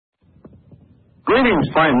Greetings,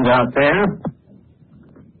 friends out there.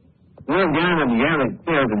 We're gathered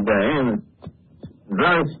here today in a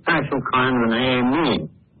very special kind of an AA meeting.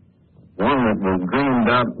 One that was dreamed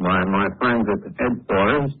up by my friends at the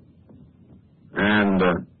headquarters. And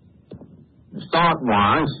the thought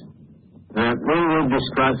was that we would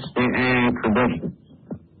discuss the AA traditions.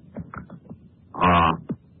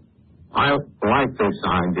 I like this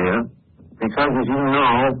idea because, as you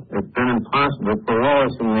know, it's been impossible for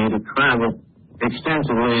Lois and me to travel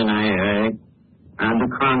extensively in AA and to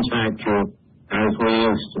contact you as we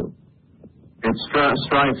used to. It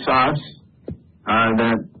strikes us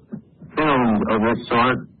that films of this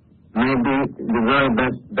sort may be the very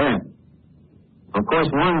best bet. Of course,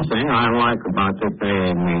 one thing I like about this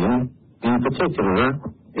AA meeting, in particular,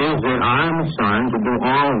 is that I'm assigned to do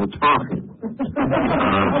all the talking.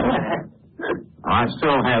 I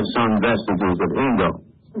still have some vestiges of ego.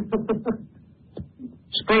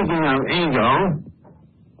 Speaking of ego,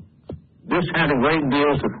 this had a great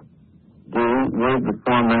deal to do with the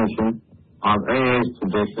formation of AA's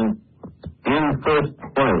tradition in the first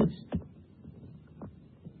place.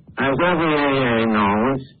 As every AA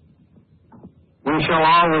knows, we shall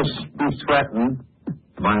always be threatened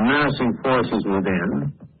by menacing forces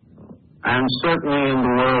within, and certainly in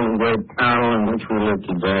the world of great peril in which we live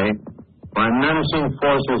today, by menacing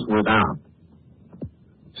forces without.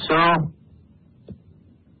 So,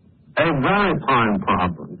 a very prime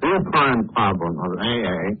problem, the prime problem of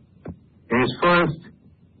AA is first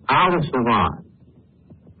how to survive,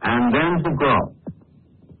 and then to grow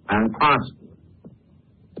and prosper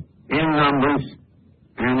in numbers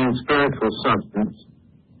and in spiritual substance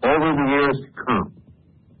over the years to come.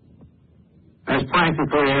 As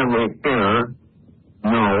practically every hearer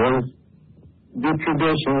knows, the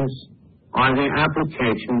traditions are the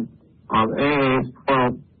application of AA's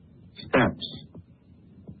 12 steps,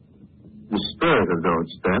 the spirit of those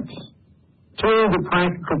steps, to the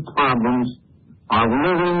practical problems of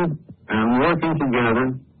living and working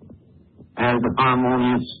together as a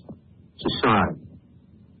harmonious society,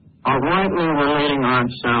 of rightly relating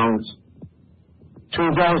ourselves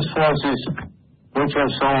to those forces which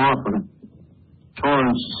have so often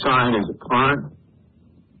torn societies apart,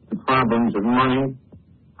 the problems of money,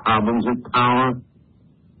 problems of power,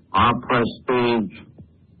 our prestige,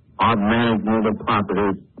 our management of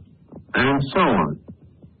property, and so on.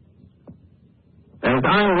 As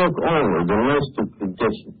I look over the list of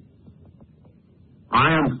traditions,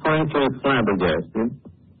 I am frankly flabbergasted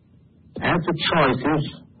at the choices,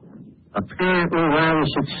 apparently rather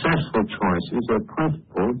successful choices or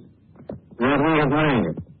principles, that we have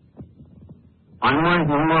made. I might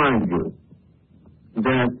remind you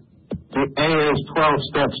that the AA's 12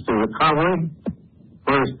 steps to recovery,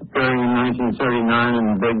 first appearing in 1939 in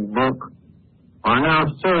the Big Book, are now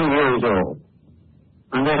 30 years old,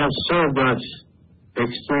 and they have served us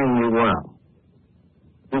extremely well.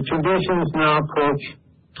 The traditions now approach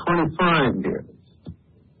 25 years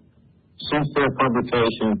since their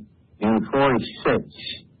publication in 46,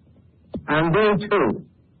 and they too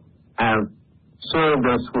have served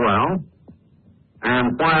us well,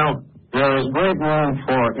 and while there is great room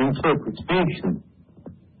for interpretation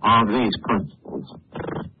of these principles,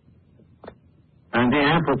 and the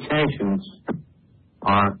applications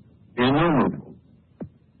are innumerable,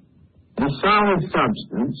 the solid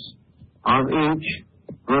substance of each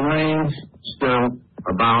remains still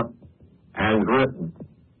about as written.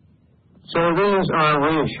 So these are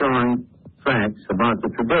reassuring facts about the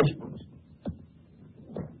traditions.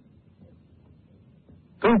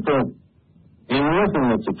 People, in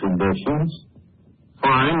looking at the traditions,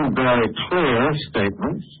 find very clear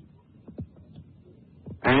statements,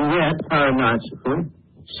 and yet, paradoxically,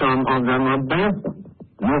 some of them are baffling.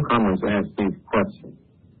 Newcomers ask these questions.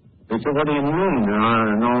 They say, what do you mean? There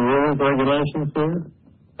are no rules, regulations here?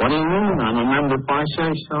 What do you mean? I'm a member if I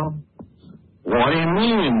say so. What do you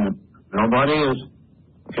mean? Nobody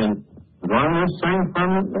can run this thing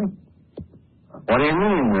permanently? What do you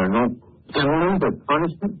mean? There are no penalties or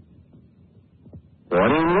punishment? What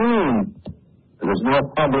do you mean? There's no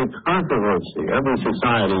public controversy. Every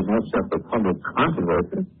society is mixed up with public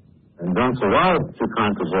controversy and don't allow to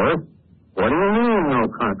controversy. What do you mean, no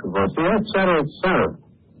controversy? Et cetera, et cetera.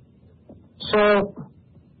 So,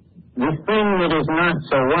 the thing that is not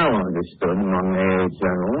so well understood among AA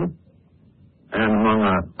generally and among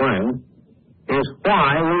our friends is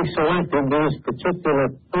why we selected these particular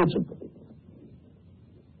principles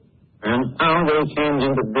and how they came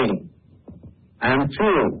into being. And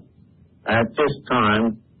two, at this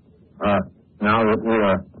time, now that we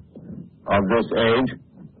are of this age,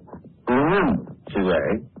 remember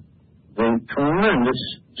today the tremendous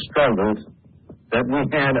struggles that we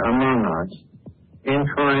had among us in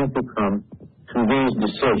trying to come to these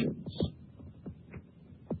decisions.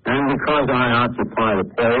 And because I occupied a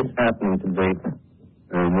place happening to be,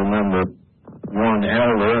 remember, one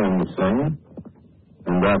elder in the thing,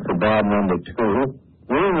 and Dr. Bob number 2,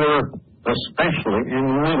 we were especially in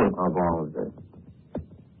the middle of all of this.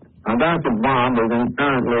 Now, Dr. Bob is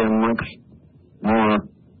inherently a much more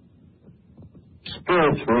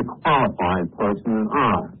spiritually qualified person than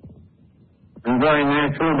I. And very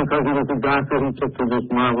naturally, because he was a doctor, he took to this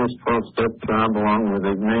marvelous 12-step job along with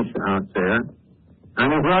Ignatius out there.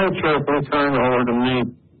 And he very cheerfully turned over to me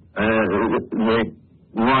the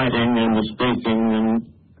writing and the speaking and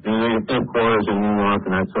the headquarters in New York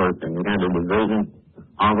and that sort of thing. We had a division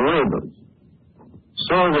of labors.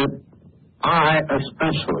 So that I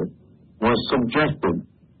especially was subjected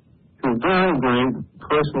to very great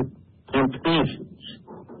personal temptations.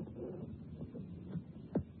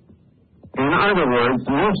 In other words,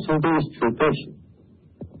 most of these traditions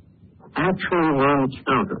actually run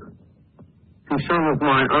counter to some of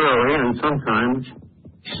my early and sometimes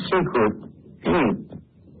secret aims.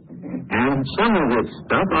 And some of this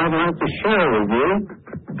stuff I'd like to share with you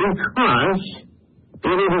because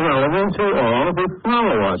it is relevant to all who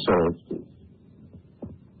follow us also.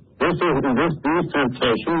 These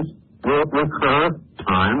temptations will recur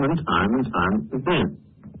time and time again.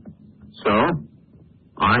 So,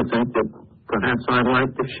 I think that perhaps I'd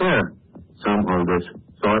like to share some of this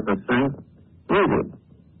sort of thing with you.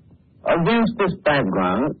 Against this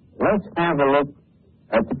background, let's have a look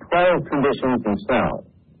at the 12 traditions themselves.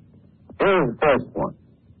 Here's the first one.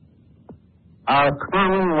 Our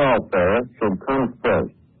common welfare should come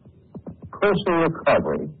first. Personal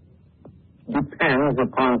recovery depends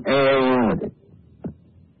upon AA unity.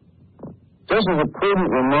 This is a prudent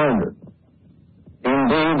reminder.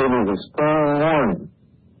 Indeed, it is a strong warning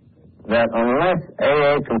that unless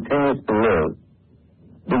AA continues to live,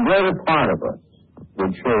 the greater part of us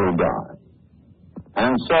would surely die.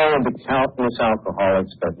 And so would the countless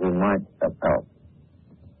alcoholics that we might have helped.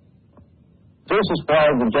 This is why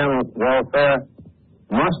the general welfare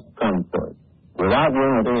must come first. Without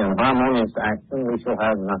unity and harmonious action, we shall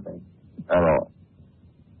have nothing at all.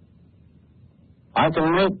 I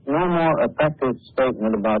can make no more effective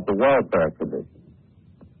statement about the welfare tradition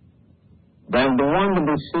than the one to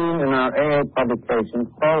be seen in our AA publication,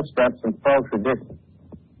 12 Steps and 12 Traditions.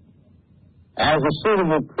 As a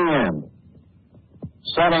suitable preamble,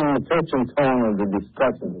 setting the pitch and tone of the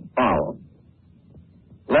discussion that follows,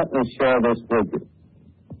 let me share this with you.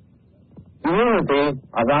 The unity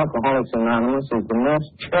of Alcoholics Anonymous is the most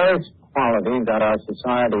cherished quality that our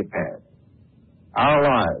society has. Our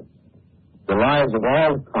lives, the lives of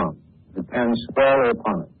all to come, depend squarely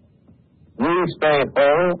upon it. We stay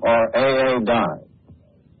whole or AA dies.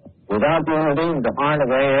 Without unity, the heart of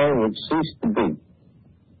AA would cease to beat.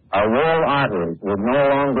 Our world arteries would no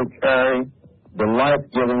longer carry the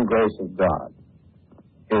life-giving grace of God.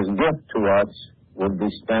 His gift to us would be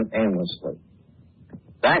spent aimlessly.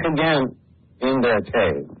 Back again in their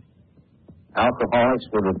cave, alcoholics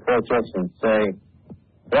would approach us and say,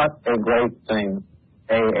 what a great thing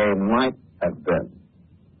AA might have been.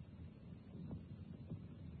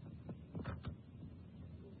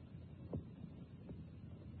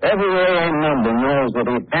 Every AA member knows that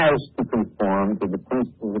he has to conform to the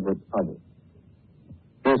principles of his others.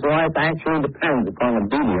 His life actually depends upon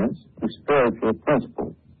obedience to spiritual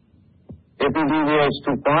principles. If he deviates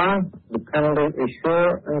too far, the penalty is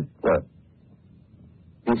sure and swift.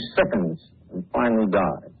 He sickens and finally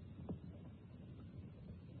dies.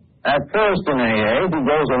 At first in AA, he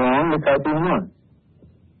goes along because he must.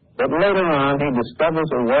 But later on, he discovers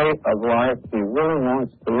a way of life he really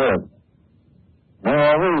wants to live.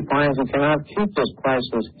 Moreover, he finds he cannot keep this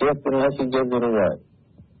priceless gift unless he gives it away.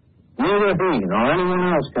 Neither he nor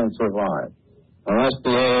anyone else can survive unless the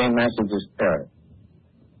AA message is carried.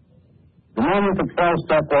 The moment the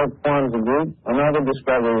 12-step work forms a group, another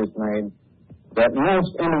discovery is made that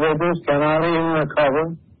most individuals cannot even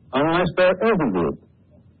recover unless there is a group.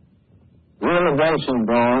 Realization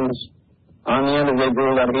dawns on the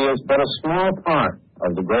individual that he is but a small part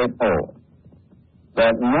of the great whole,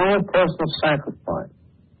 that no personal sacrifice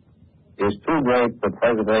is too great for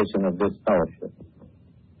preservation of this fellowship.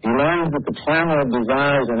 He learns that the clamor of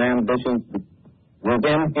desires and ambitions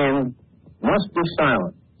within him must be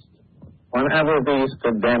silenced whenever these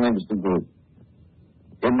could damage the group.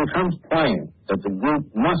 It becomes plain that the group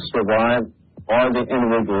must survive or the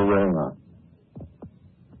individual will not.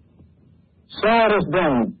 So it has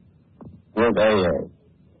been with AA.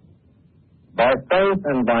 By faith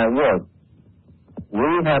and by work,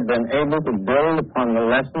 we have been able to build upon the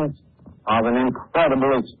lessons of an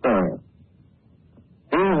incredible experience.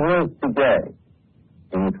 These words today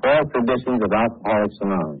in the 12 traditions of Alcoholics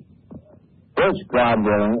Anonymous, which, God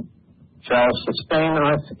willing, shall sustain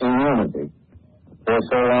us in unity for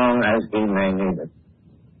so long as He may need it.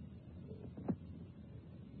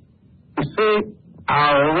 You see,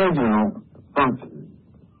 our original function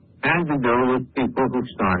had to do with people who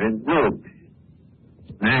started groups.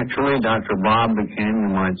 Naturally, Dr. Bob became, you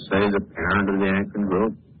might say, the parent of the Akron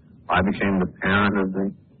group. I became the parent of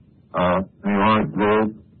the New York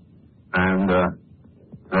group. And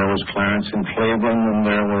there was Clarence in Cleveland, and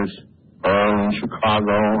there was Earl in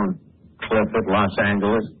Chicago, and Cliff at Los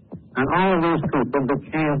Angeles. And all of those people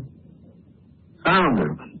became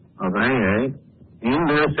founders of AA in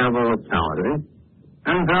their several localities.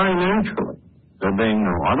 And very naturally, there being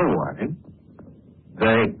no other way,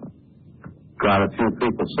 they got a few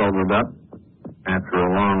people sobered up after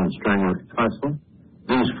a long and strenuous tussle.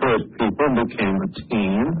 These first people became a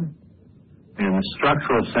team. In a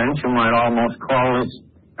structural sense, you might almost call this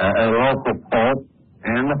a local pope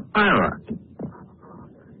and a hierarchy.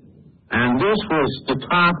 And this was the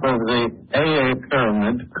top of the AA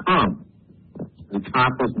pyramid to come. The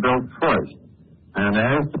top was built first. And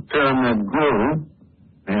as the pyramid grew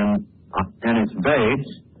in its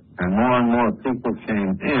base, and more people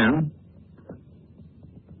came in,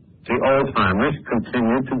 the old-timers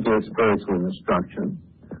continued to give spiritual instruction.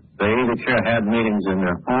 They either had meetings in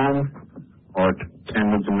their homes or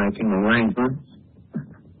tended to making arrangements.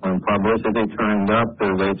 When publicity turned up,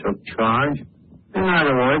 they took charge. In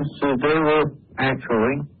other words, they were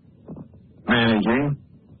actually managing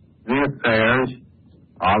the affairs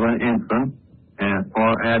of an infant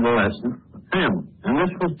or adolescent family. And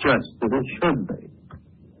this was just as it should be.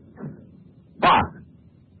 But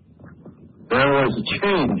there was a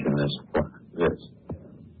change in this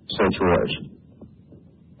situation.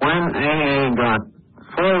 When AA got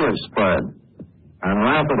further spread and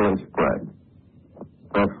rapidly spread,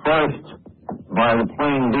 but first by the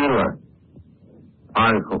plain dealer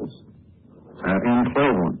articles in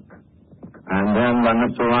Cleveland, and then by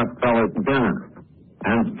Mr. Rockefeller's dinner,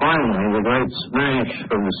 and finally the great smash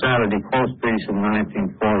from the Saturday Post piece in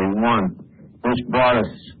 1941, which brought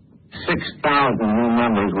us 6,000 new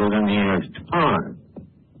members within a year's time.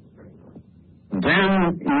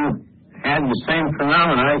 Then you had the same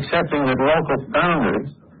phenomena, excepting that local founders,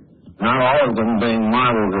 not all of them being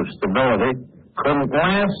models of stability, couldn't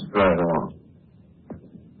last very long.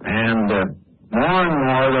 And more and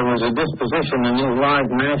more there was a disposition in these large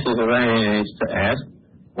masses of AAs to ask,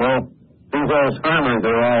 well, these old-timers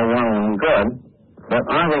are all well and good, but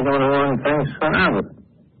are they going to run things forever?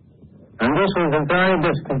 And this was a very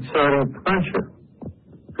disconcerting pressure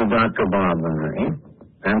to Dr. Bob and me,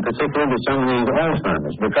 and particularly to some of these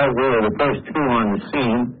old-timers. Because we were the first two on the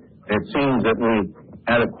scene, it seems that we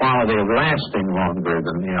had a quality of lasting longer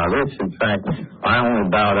than the others. In fact, I only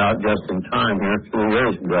bowed out just in time here 2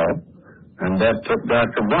 years ago, and that took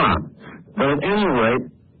Dr. Bob. But at any rate,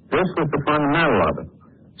 this was the fundamental of it.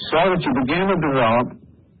 So that you began to develop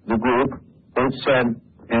the group which said,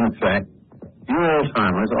 in effect, you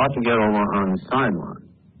old-timers ought to get over on the sideline.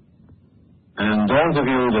 And those of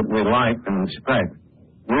you that we like and respect,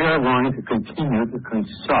 we are going to continue to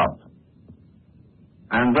consult.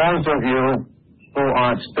 And those of you who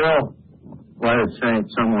are still, let us say,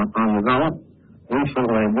 somewhat undeveloped, we shall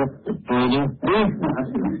label bleeding beef.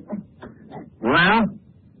 Well,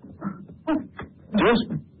 this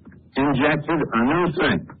injected a new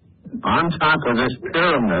thing. On top of this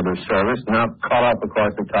pyramid of service, now cut up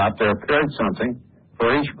across the top, there appeared something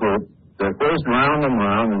for each group that whizzed round and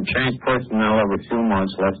round and changed personnel every few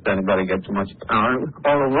months, lest anybody get too much power. It was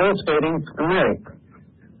called a rotating committee.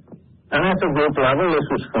 And at the group level, this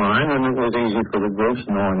was fine, and it was easy for the groups,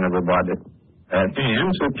 knowing everybody at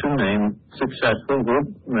hand, to name successful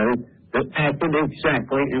group committees that acted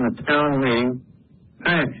exactly in a town meeting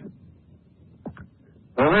fashion.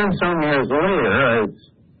 Well, then some years later, as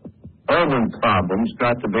urban problems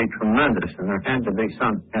got to be tremendous, and there had to be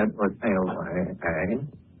some head or tail way.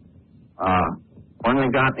 When they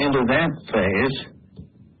got into that phase,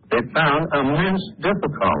 they found immense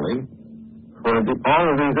difficulty for all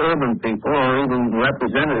of these urban people, or even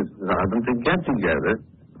representatives of them, to get together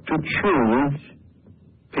to choose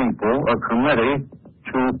people, a committee,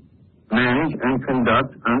 to manage and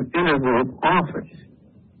conduct an intergroup office.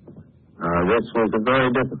 This was a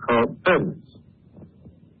very difficult business.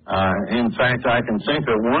 In fact, I can think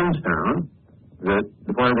of one town where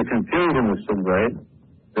the confusion was so great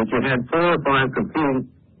that you had 4 or 5 competing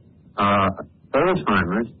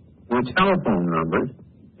old-timers with telephone numbers,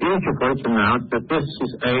 each of which announced that this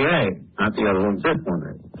is AA, not the other ones, this one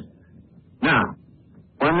is.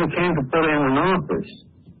 they came to put in an office,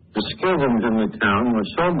 the schisms in the town were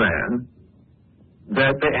so bad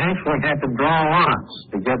that they actually had to draw lots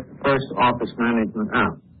to get the first office management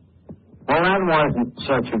out. Well, that wasn't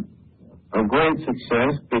such a great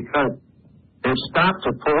success because it stopped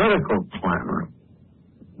the political clamor,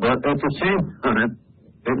 but at the same time,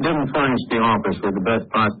 it didn't furnish the office with the best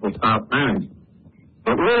possible top management.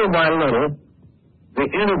 But little by little, the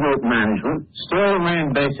intergroup management still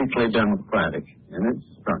remained basically democratic in its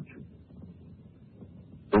structure.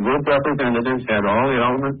 The group representatives had all the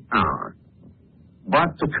ultimate power,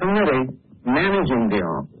 but the committee managing the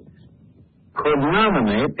office could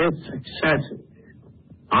nominate its successors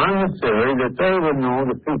on the theory that they would know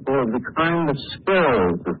the people of the kind of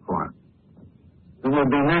skills required that would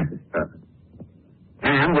be necessary.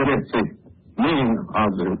 And that if the meeting of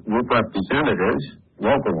the group representatives,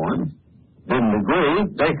 local ones, didn't agree,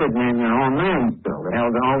 they could name their own names still. They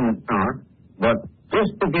held their own power. But this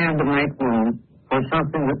began to make room for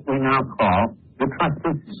something that we now call the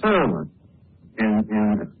trusted servant in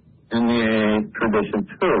the AA tradition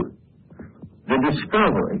too. The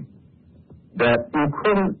discovery that you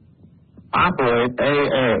couldn't operate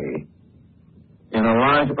AA in a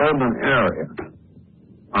large urban area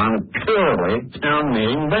on a purely town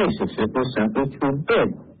meeting basis. It was simply too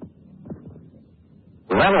big.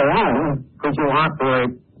 Let alone could you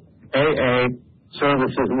operate AA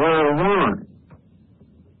services worldwide.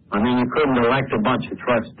 I mean, you couldn't elect a bunch of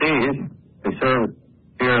trustees to serve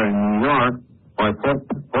here in New York by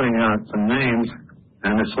putting out some names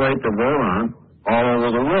and a slate to vote on all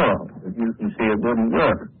over the world. As you can see, it wouldn't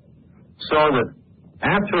work. So that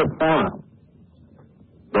after a while,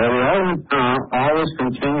 the relevant power always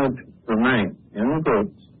continued to remain in the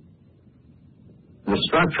groups. The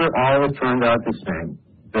structure always turned out the same,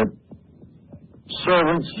 that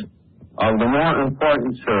servants of the more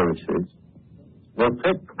important services were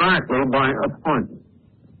picked partly by appointment,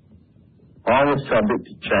 always subject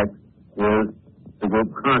to check with the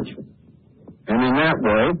group conscience. And in that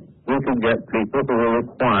way, we could get people who were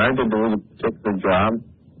required to do the particular job,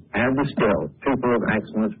 have the skills, people of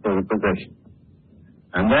excellence for the position.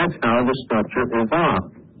 And that's how the structure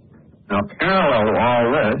evolved. Now, parallel to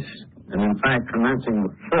all this, and in fact commencing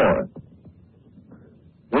before it,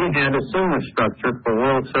 we had a similar structure for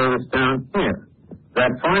world service down here.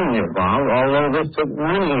 That finally evolved, although this took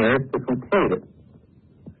many years to complete it.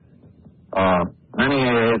 Many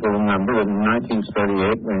AAs will remember that in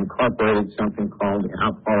 1938 we incorporated something called the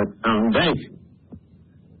Alcoholics Foundation.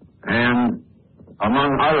 And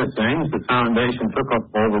among other things, the foundation took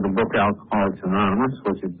up over the book Alcoholics Anonymous,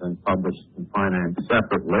 which had been published and financed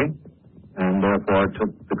separately, and therefore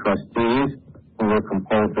took the trustees, who were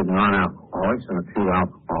composed of non-alcoholics and a few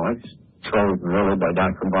alcoholics, chosen really by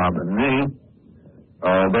Dr. Bob and me.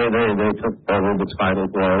 They took over the title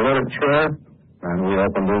Royal Literature, and we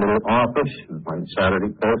opened a little office. And when Saturday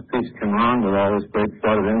Post piece came on with all this great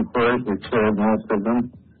flood of inquiries, we cleared most of them.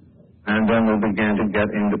 And then we began to get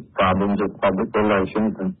into problems of public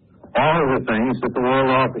relations and all of the things that the World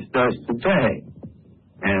Office does today.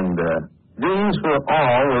 And these were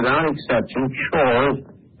all, without exception, chores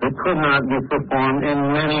that could not be performed in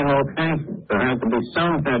many locations. There had to be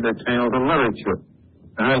some head or tail to literature.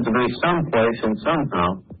 There had to be some place and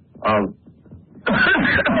somehow of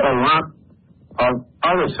a lot of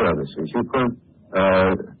other services.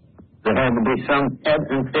 There had to be some head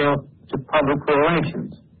and tail to public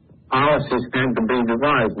relations. Policies had to be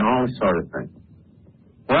devised and all this sort of thing.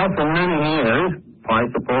 Well, for many years, I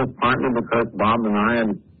suppose partly because Bob and I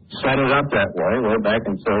had set it up that way back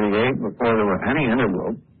in 38 before there were any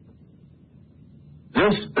intergroups,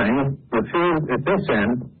 this thing refused, at this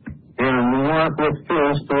end, in New York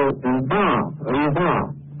refused to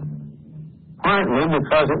evolve. Partly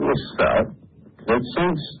because it was felt that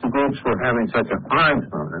since the groups were having such a hard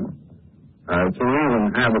time to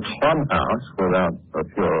even have a clubhouse without a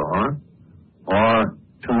furor, or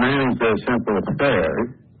to manage their simple affairs,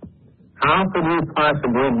 how could we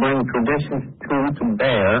possibly bring traditions to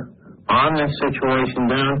bear on this situation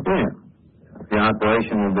down here? The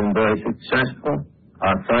operation had been very successful.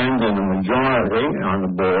 Our friends in the majority on the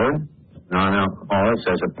board, non-alcoholics,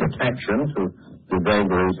 as a protection to the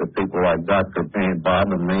vagaries of people like Dr. Payne, Bob,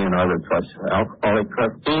 and me, and other alcoholic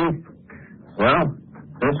trustees. Well,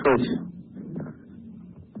 this was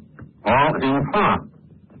all in part.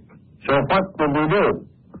 So what did we do?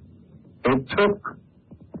 It took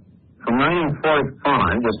from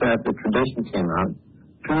 1945, just after tradition came out,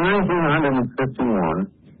 to 1951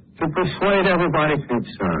 to persuade everybody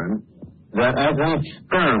concerned that as an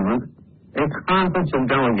experiment, a conference of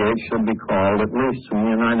delegates should be called, at least from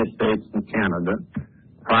the United States and Canada,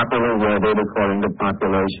 properly wedded according to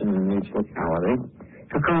population in each locality,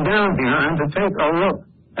 to come down here and to take a look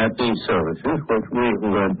at these services, which we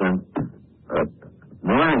who had been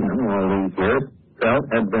running them all these years felt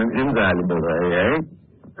had been invaluable to AA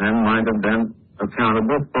and might have been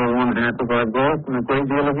accountable for one half of our growth and a great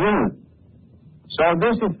deal of unity. So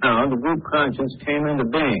this is how the group conscience came into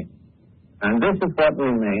being. And this is what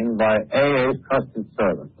we mean by AA's trusted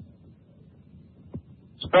servants.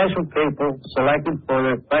 Special people selected for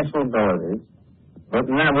their special abilities, but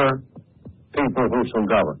never people who shall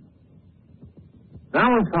govern. Now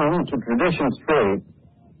we come to Tradition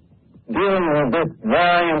 3, dealing with this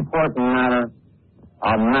very important matter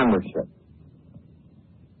of membership.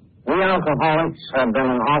 We alcoholics have been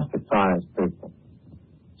an ostracized people.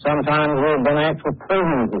 Sometimes we have been actual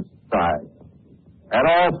prisoners of society. At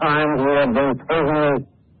all times we have been prisoners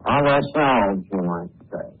of ourselves, you might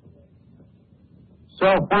say. So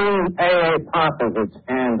when AA offers its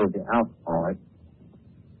hand to the alcoholic,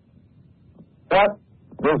 what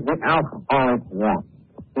does the alcoholic want?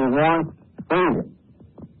 He wants freedom.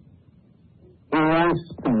 He wants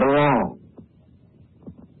to belong.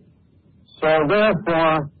 So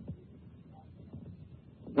therefore,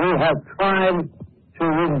 we have tried to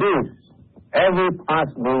reduce every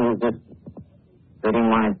possible resistance that he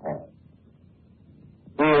might have.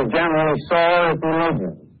 He is generally sore at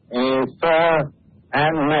religion. He is sore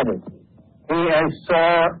at medicine. He is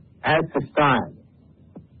sore at society.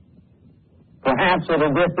 Perhaps at a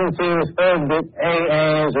distance he has heard that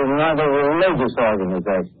AA is another religious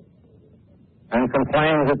organization and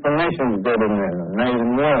complains that the missions did him in and made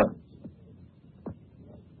him worse.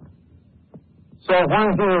 So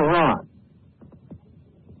when he arrives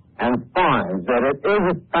and finds that it is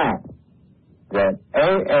a fact that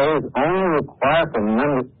AA's only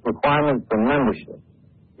requirement for membership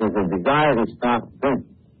is a desire to stop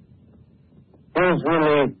drinking, his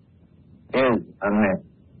relief is immense.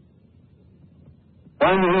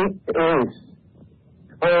 When he is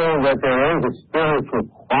told that there is a spiritual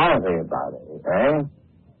quality about AA,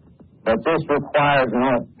 but this requires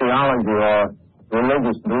no theology or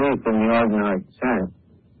religious belief in the ordinary sense,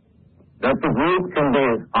 that the group can be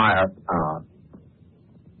his higher power,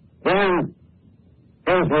 then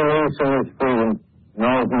his release and his freedom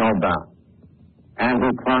knows no bounds, and he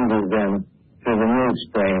plunges in to the new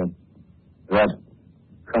stream that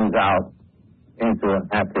comes out into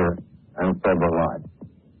a happier and sober life.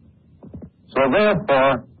 So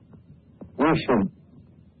therefore, we should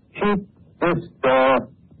keep this door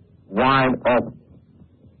wide open.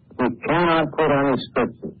 We cannot put any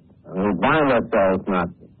strictures, and we bind ourselves not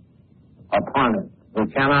to, upon it.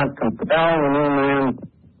 We cannot compel the new man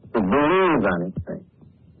to believe anything,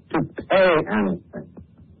 to pay anything,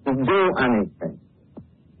 to do anything.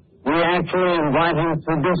 We actually invite him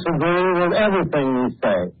to disagree with everything we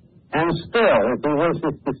say. And still, if he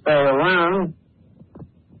wishes to stay around,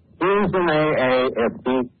 he's in AA if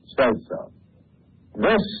he says so.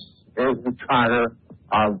 This is the charter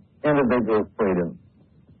of individual freedom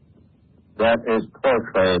that is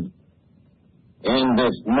portrayed in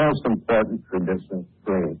this most important Tradition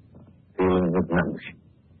 3, dealing with membership.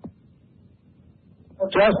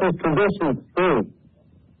 Just as Tradition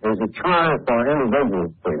 3 is a charter for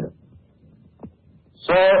individual freedom,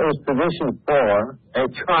 so is Tradition 4 a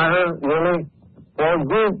charter really for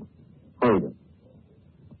group freedom.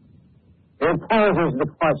 It poses the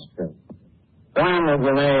question, when is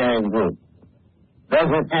an AA group? Does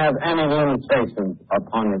it have any limitations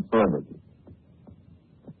upon its liberty?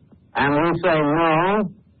 And we say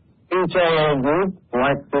no, each AA group,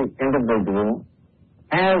 like the individual,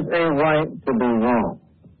 has a right to be wrong.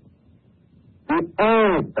 The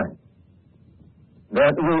only thing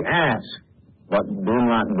that we ask, but do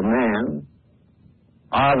not demand,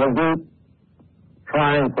 of a group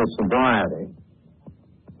trying for sobriety,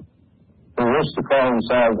 who wish to call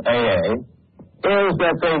themselves AA, is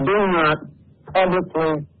that they do not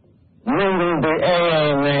publicly mingle the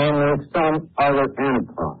AA name with some other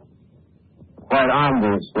enterprise. Quite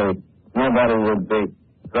obviously, nobody would be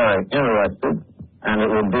very interested, and it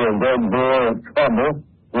would be a great deal of trouble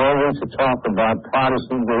were we to talk about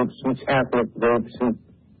Protestant groups and Catholic groups and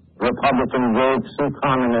Republican groups and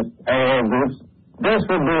Communist AA groups. This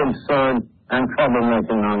would be absurd and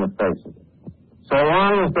troublemaking on the face of it. So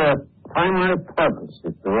long as their primary purpose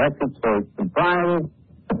is directed towards sobriety,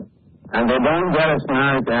 and they don't get us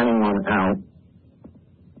married to anyone else,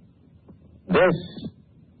 this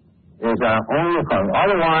is our only cause.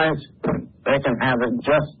 Otherwise, they can have it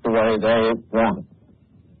just the way they want.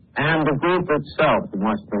 And the group itself, you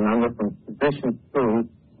must remember from Tradition 2,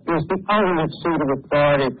 is the ultimate seat of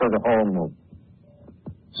authority for the whole movement.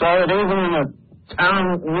 So that even in a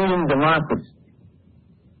town-meeting democracy,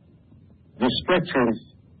 the strictures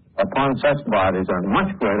upon such bodies are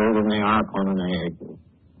much greater than they are upon an AA group.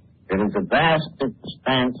 It is a vast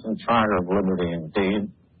expanse and charter of liberty indeed,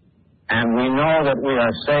 and we know that we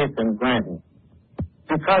are safe in granting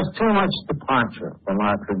because too much departure from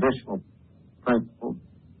our traditional principles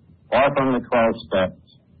or from the 12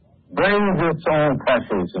 steps brings its own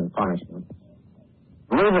pressures and punishments.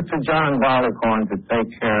 Leave it to John Barleycorn to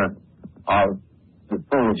take care of the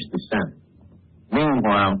foolish dissent.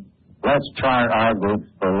 Meanwhile, let's chart our groups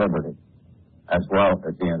for liberty as well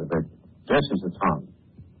as the individual. This is autonomy.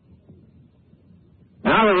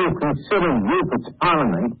 Now that we've considered group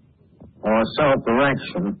autonomy or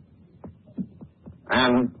self-direction,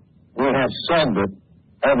 and we have said that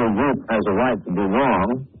every group has a right to be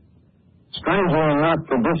wrong, strangely enough,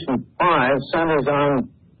 Tradition 5 centers on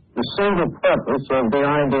the single purpose of the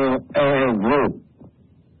ideal AA group.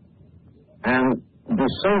 And the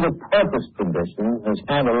single purpose tradition has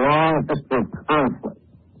had a long history of conflict.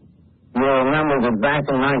 You'll remember that back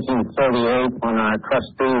in 1938, when our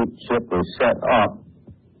trusteeship was set up,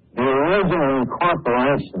 the original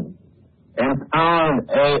incorporation empowered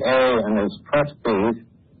AA and its trustees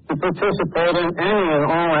to participate in any and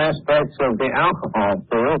all aspects of the alcohol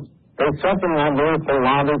field, except in that group to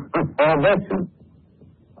lobby for prohibition.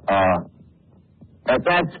 At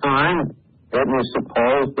that time, it was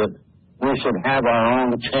supposed that we should have our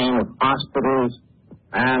own chain of hospitals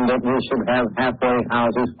and that we should have halfway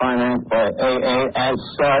houses financed by AA as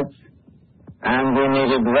such, and we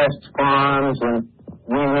needed rest farms, and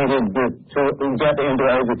we needed to get into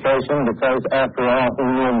education because, after all, who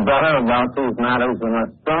knew better about these matters than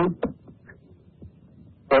us some?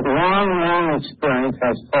 But long experience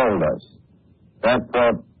has told us that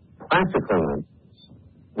for practical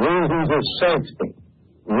reasons of safety,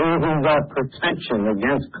 reasons of protection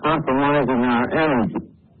against compromising our energy,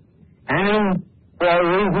 and for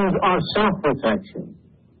reasons of self-protection,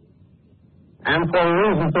 and for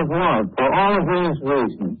reasons of love, for all of these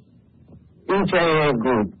reasons, each AA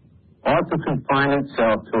group ought to confine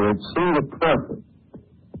itself to its single purpose.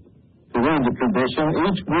 To read the tradition,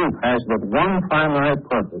 each group has but one primary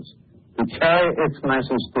purpose, to carry its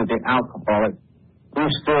message to the alcoholic who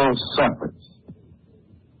still suffers.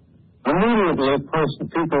 Immediately,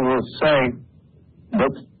 people will say,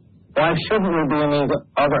 but why shouldn't we be in these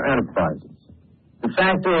other enterprises? The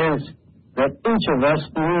fact is that each of us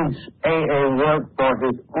needs AA work for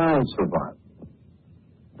his own survival.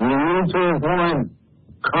 We need to avoid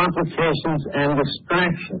complications and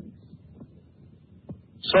distractions.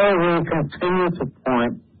 So we continue to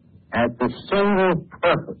point at the single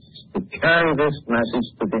purpose to carry this message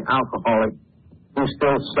to the alcoholic who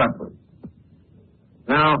still suffers.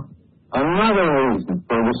 Now, another reason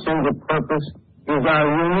for the single purpose is our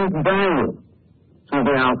unique value to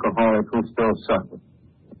the alcoholic who still suffers.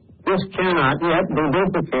 This cannot yet be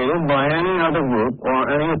duplicated by any other group or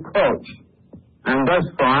any approach. And thus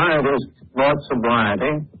far, it has brought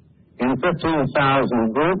sobriety in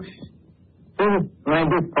 15,000 groups to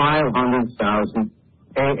maybe 500,000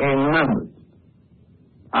 AA members.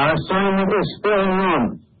 Our assignment is still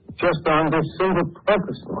enormous, just on this single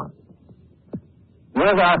purpose line.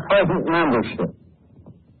 With our present membership,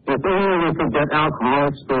 if only we could get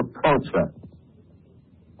alcoholics to approach us,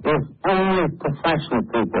 if only professional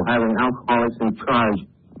people having alcoholics in charge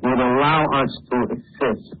would allow us to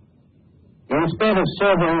assist, instead of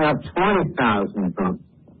serving up 20,000 drunks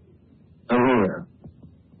a year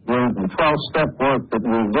with the 12-step work that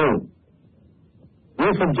we do, we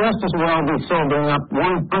could just as well be sobering up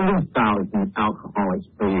 100,000 alcoholics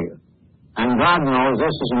per year. And God knows this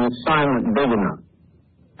is an assignment big enough.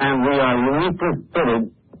 And we are uniquely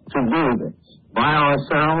fitted to do this by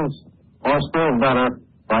ourselves, or still better,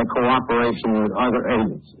 by cooperation with other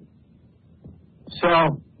agencies.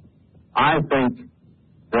 So, I think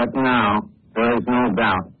that now there is no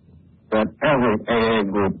doubt that every AA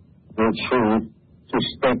group will choose to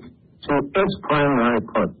stick to its primary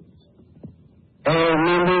purpose. AA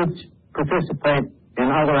members participate in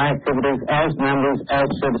other activities as members, as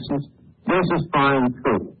citizens. This is fine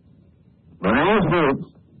too. But as groups,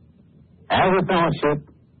 as a fellowship,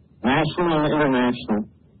 national and international,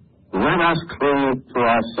 let us cleave to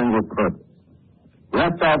our single purpose.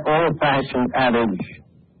 Let that old-fashioned adage,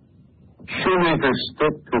 shoemaker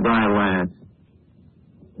stick to thy lance,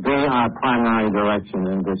 be our primary direction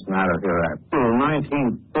in this matter hereafter. In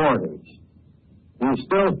the 1940s, we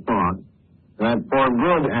still thought that for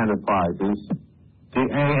good enterprises, the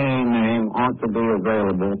AA name ought to be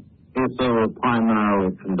available if they were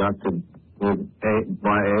primarily conducted by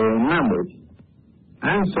AA members.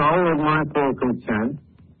 And so, with my full consent,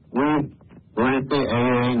 we lent the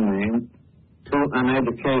AA name to an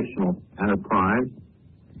educational enterprise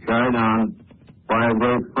carried on by a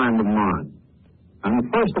great friend of mine. And the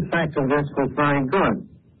first effect of this was very good.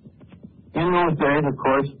 In those days, of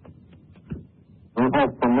course, we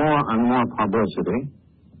hoped for more and more publicity.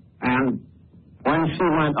 And when she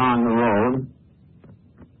went on the road,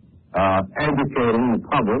 educating the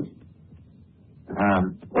public,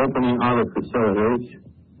 opening other facilities,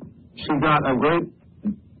 she got a great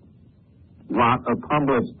lot of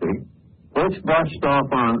publicity, which brushed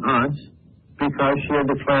off on us because she had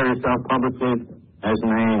declared herself publicly as an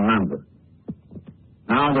AA member.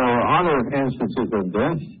 Now, there were other instances of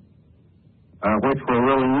this, which were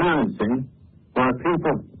really menacing, where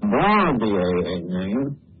people borrowed the AA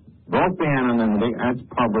name, broke the anonymity at the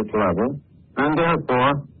public level, and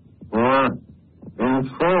therefore were in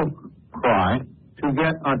full cry to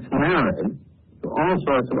get us married to all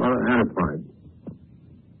sorts of other enterprises.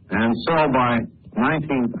 And so by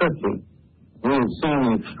 1950, we had seen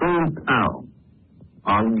the extreme peril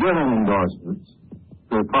of giving endorsements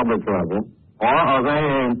to the public level, or of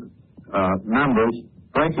AA members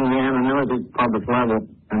breaking the anonymity at the public level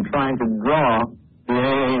and trying to draw the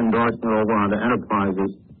AA endorsement over onto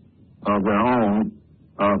enterprises of their own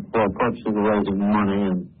for purposes of raising money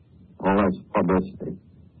and all that publicity.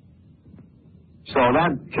 So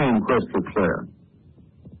that became crystal clear.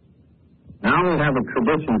 Now we have a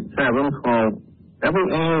tradition 7 called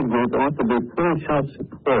every AA group ought to be fully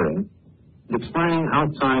self-supporting, explaining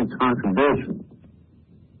outside contributions.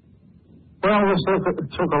 Well, this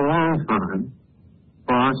took a long time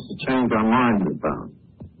for us to change our minds about.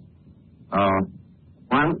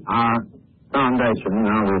 When our foundation,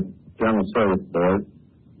 now the General Service Board,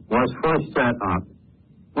 was first set up,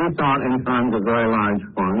 we thought in terms of very large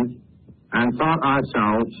funds and thought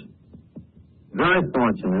ourselves very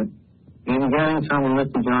fortunate in getting some of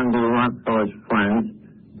Mr. John D. Rockefeller's friends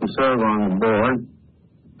to serve on the board,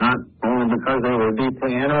 not only because they were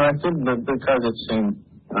deeply interested, but because it seemed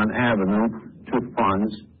an avenue to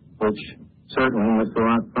funds which certainly Mr.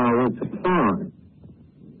 Rockefeller would supply.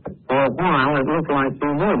 For a while, it looked like he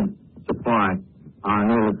would supply our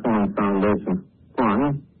newly formed foundation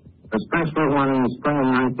fund, especially when in the spring of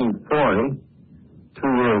 1940, 2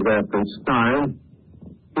 years after it started,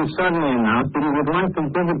 he suddenly announced that he would like to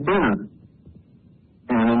give a dinner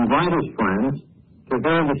and invite his friends to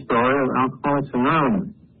hear the story of Alcoholics Anonymous.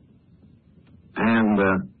 And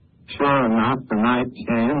sure enough, the night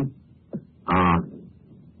came.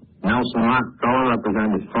 Nelson Rockefeller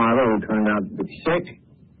represented his father, who turned out to be sick.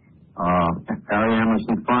 Harry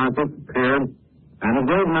Emerson Fosdick appeared, and a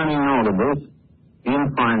great many notables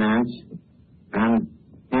in finance and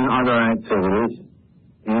in other activities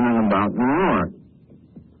in and about New York.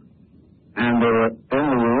 And there were in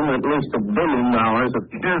the room at least $1 billion of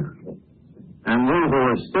capital. And we who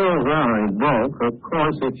were still very broke, of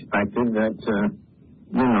course, expected that,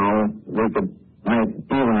 we could make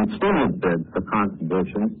even a timid bid for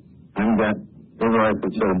contributions and get a very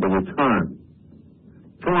considerable return.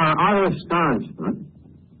 To our utter astonishment,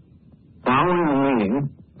 following the meeting,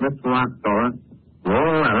 Mr. Rockefeller wrote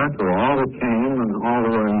a letter to all who came and all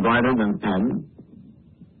who were invited and hadn't,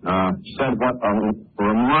 said what a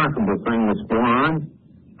remarkable thing this was,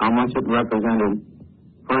 how much it represented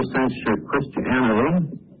first century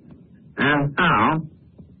Christianity, and how,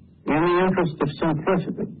 in the interest of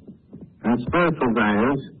simplicity and spiritual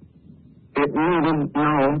values, it needed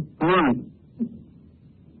no money.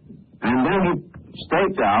 And then he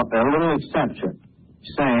staked out a little exception,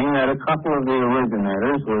 saying that a couple of the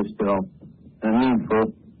originators were still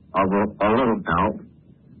needful of a little help,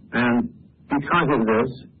 and because of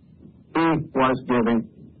this, he was giving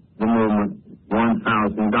the movement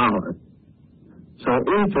 $1,000. So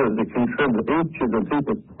each of the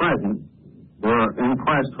people present were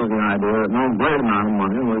impressed with the idea that no great amount of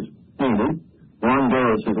money was needed. One gave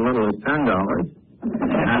us as little as $10.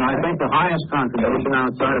 And I think the highest contribution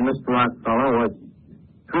outside of Mr. Rockefeller was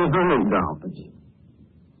 $300.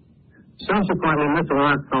 Subsequently, Mr.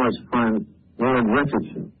 Rockefeller's friend, Lord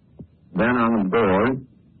Richardson, then on the board,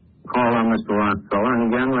 called on Mr. Rockefeller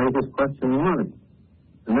and again raised this question of money.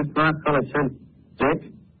 And Mr. Rockefeller said,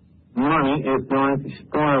 Dick, money is going to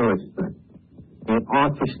spoil this thing. It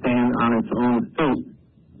ought to stand on its own feet.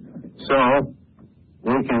 So,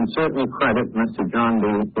 we can certainly credit Mr. John D.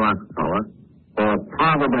 Rockefeller for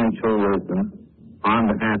providential wisdom on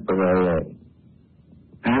behalf of AA.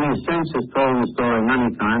 And he since has told the story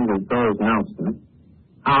many times, as does Nelson,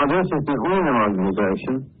 how this is the only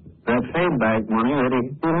organization that paid back money that he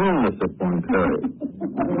loaned us at one period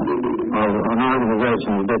of an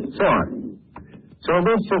organization of this sort. So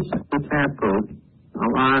this is the taproot of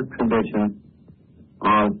our tradition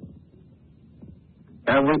of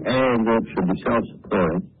every AA group should be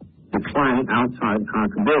self-supporting, declining outside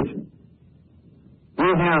contributions. We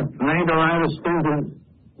have made a rather stringent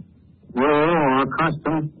rule or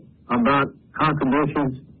custom about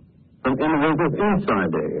contributions from individuals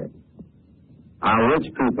inside AA. Our rich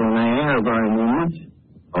people in AA are very numerous.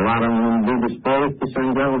 A lot of them will be disposed to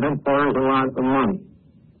send government headquarters a lot of money.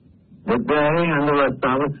 But they and the rest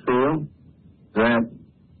of us feel that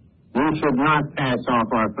we should not pass off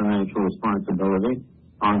our financial responsibility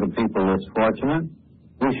on the people less fortunate.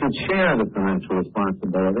 We should share the financial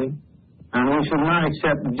responsibility, and we should not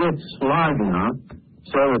accept gifts large enough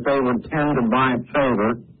so that they would tend to buy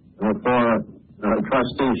favor for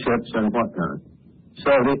trusteeships and whatnot.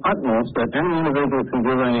 So the utmost that any individual can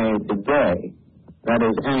give AA today, that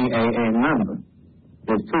is any AA member,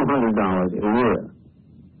 is $200 a year.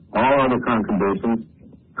 All other contributions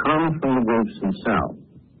come from the groups themselves,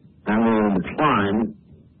 and we will decline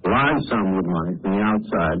large sums of money from the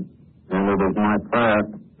outside, and it is my prayer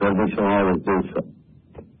that we shall always do so.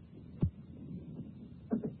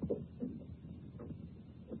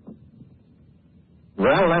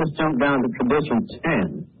 Well, let's jump down to tradition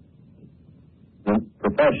 10. The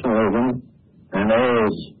professionalism and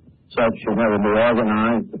as such should never be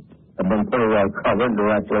organized have been pretty well covered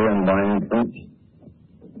directly and by entrance.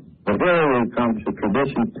 But here we come to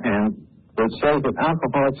tradition 10, which says that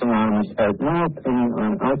Alcoholics Anonymous has no opinion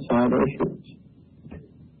on outside issues.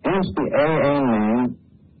 Hence, the AA name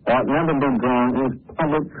ought never be drawn into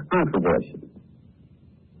public controversy.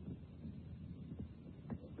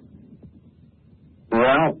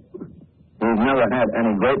 Well, we've never had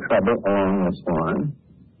any great trouble along this line.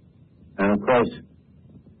 And, of course,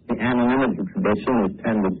 the anonymity tradition has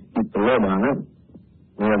tended to keep the lid on it.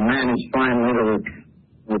 We have managed finally to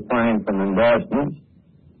refrain from endorsements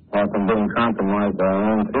or from being compromised by our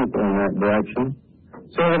own people in that direction.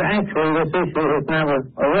 So that actually this issue has never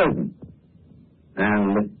arisen.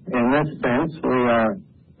 And in this sense, we are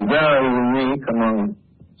very unique among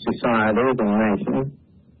societies and nations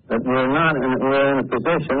that we're in a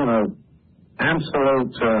position of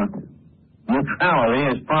absolute neutrality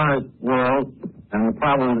as far as the world and the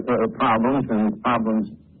problems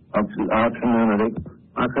of our community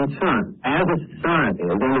are concerned. As a society,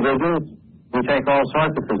 as individuals, we take all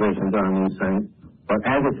sorts of positions on these things, but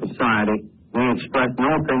as a society, we express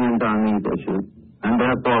no opinions on these issues, and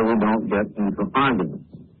therefore we don't get into arguments.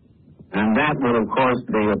 And that would, of course,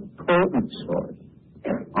 be a potent source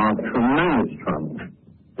of tremendous trouble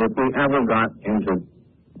if we ever got into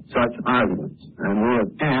such arguments. And we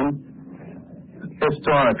have had,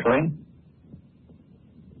 historically,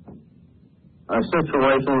 a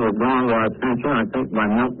situation that was drawn to our attention, I think, by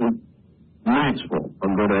Milton Maxwell, a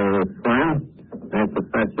good AA friend, a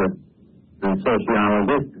professor and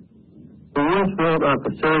sociologist, who once wrote up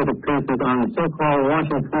a series of pieces on the so-called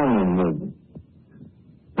Washingtonian movement.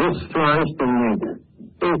 This flourished in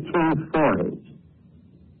the 1840s,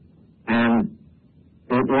 and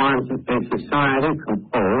it was a society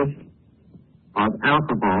composed of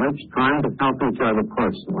alcoholics trying to help each other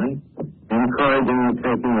personally, encouraging the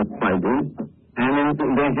taking of pleasures, and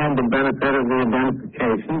they had the benefit of the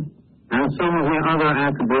identification and some of the other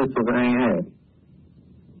attributes of AA.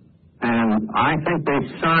 And I think they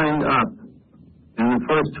signed up in the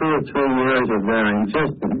first 2 or 3 years of their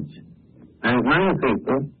existence as many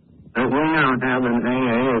people as we now have in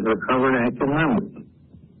AA as recovered active members.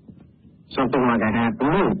 Something like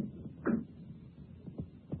 500,000.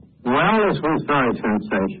 Well, this was very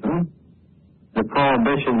sensational. The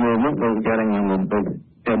Prohibition movement was getting in the big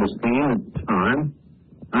head of steam at the time.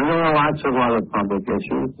 And there were lots of other public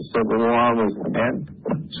issues. The Civil War was ahead.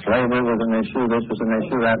 Slavery was an issue. This was an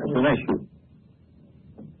issue. That was an issue.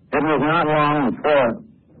 It was not long before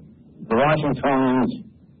the Washingtonians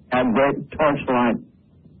had great torchlight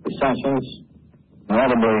processions,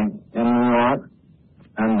 notably in New York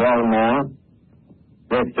and Baltimore.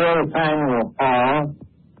 They filled Faneuil Hall,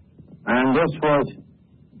 and this was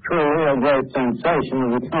truly a great sensation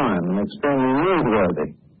of the time, and extremely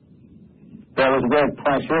newsworthy. There was great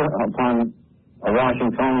pressure upon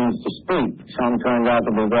Washingtonians to speak. Some turned out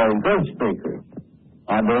to be very good speakers.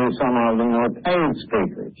 I believe some of them were paid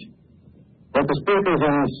speakers. But the speakers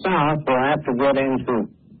in the South were apt to get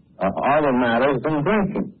into other matters than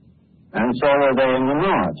drinking. And so were they in the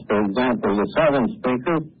North. For example, the Southern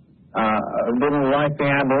speakers didn't like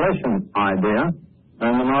the abolition idea,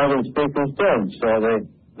 and the Northern speakers did. So they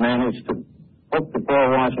managed to put the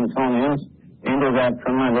poor Washingtonians into that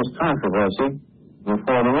tremendous controversy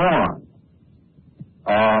before the war.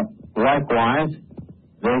 Likewise,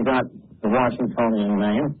 they got the Washingtonian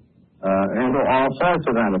name into all sorts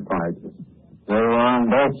of enterprises. They were on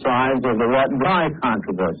both sides of the wet-dry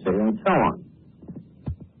controversy and so on.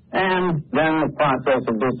 And then the process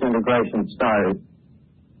of disintegration started,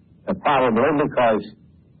 probably because,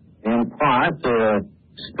 in part, the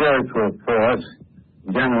spiritual force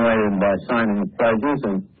generated by signing pledges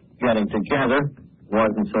and getting together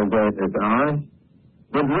wasn't so great as ours.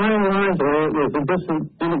 But very largely it was a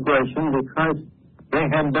disintegration because they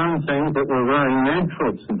had done things that were very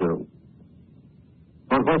natural to do,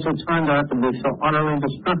 but which had turned out to be so utterly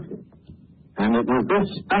destructive. And it was this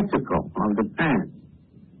spectacle of the past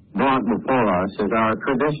brought before us as our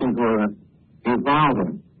traditions were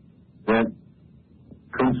evolving that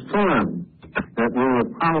confirmed that we were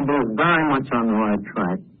probably very much on the right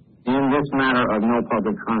track in this matter of no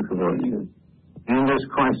public controversy, in this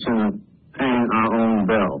question of paying our own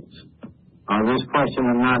bills, this question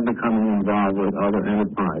of not becoming involved with other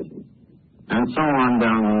enterprises, and so on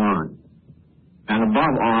down the line. And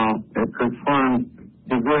above all, it confirmed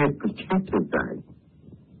the great protective value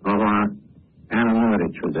of our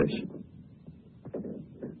anonymity tradition.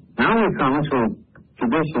 Now we come to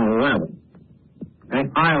tradition 11, a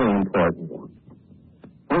highly important one,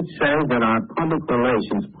 which says that our public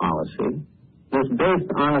relations policy was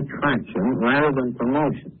based on attraction rather than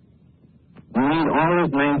promotion. We need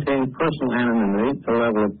always maintain personal anonymity to the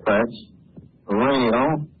level of press,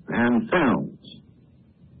 radio, and films.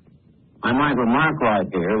 I might remark right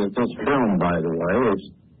here that this film, by the way,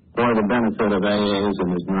 is for the benefit of AAs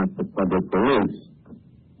and is not for public release.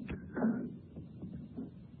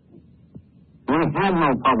 We had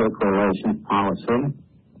no public relations policy,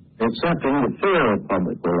 excepting the fear of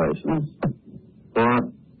public relations,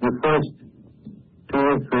 for the first 2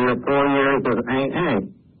 or 3 or 4 years of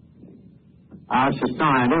AA. Our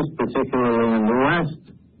societies, particularly in the West,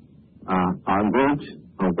 our groups,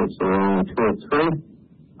 of which there were only 2 or 3,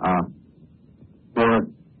 were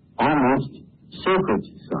almost secret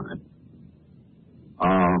societies.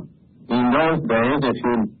 In those days, if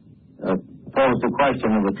you posed the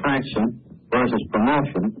question of attraction versus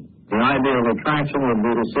promotion, the idea of attraction would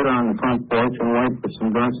be to sit on the front porch and wait for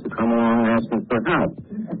some drunks to come along asking for help.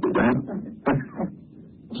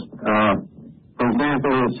 For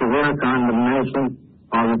example, the severe condemnation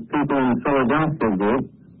of the people in the Philadelphia group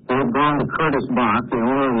who had gone to Curtis Bach, the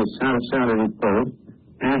owner of the Saturday Post,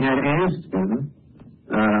 and had asked him,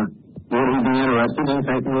 would he be interested in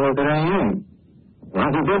taking a look at AA?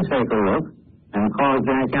 Well, he did take a look and called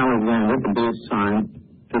Jack Alexander to be assigned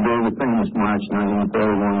to do the famous March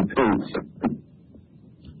 1941 peace.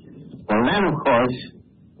 Well, then, of course,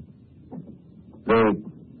 the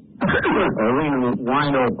arena was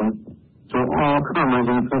wide open to all comers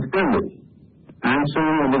and contenders. And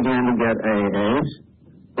soon we began to get AAs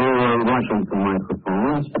who were rushing for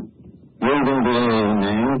microphones, using the AA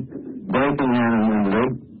name, breaking anonymity,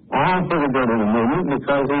 all for the good of the movement,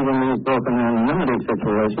 because even these broken anonymity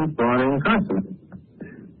situations brought in customers.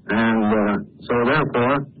 And so,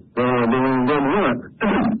 therefore, they were doing good work.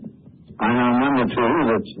 I now remember, too,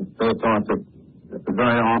 that they thought that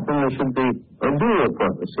very often there should be a dual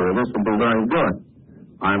purpose here. This would be very good.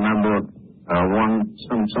 I remember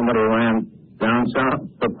somebody ran down south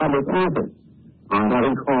for public office on what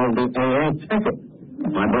he called the AA ticket.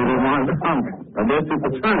 I believe he wanted to become a district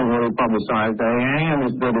attorney where he publicized AA and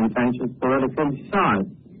his good intentions politically beside.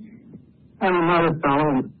 And another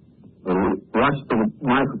fellow rushed to the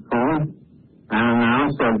microphone and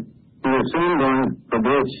announced that he was soon going to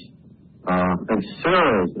produce a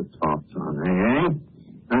series of talks on AA,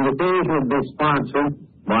 and that these would be sponsored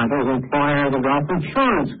by his employer, the Gulf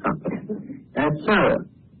Insurance Company, etc.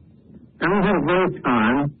 And we had a great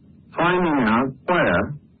time finding out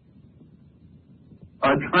where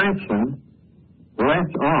attraction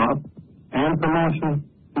left off and promotion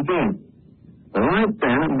began. Right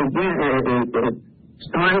then, it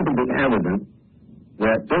started to be evident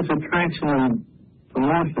that this attraction and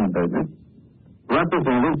promotion business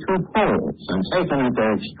represented 2 poles, and taken at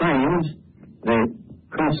their extremes, the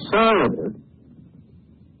conservative,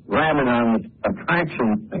 rather than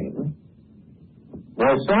attraction thing,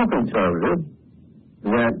 was so conservative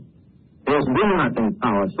that his do-nothing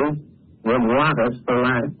policies would want us for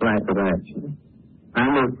lack of action. And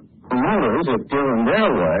the promoters, if given their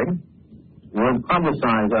way, would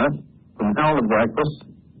publicize us from hell to breakfast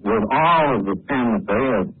with all of the panoply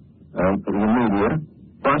of the media,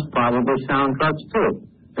 plus probably soundtracks too.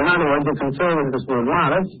 In other words, the conservatives would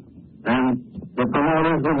want us, and the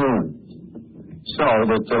promoters would ruin us. So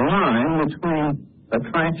that the line between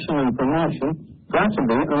attraction and promotion got to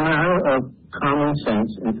be a matter of common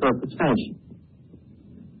sense interpretation.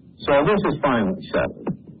 So this is finally settled.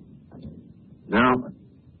 Now,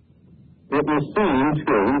 it was seen,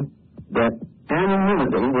 too, that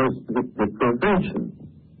anonymity was the prevention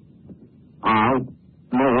of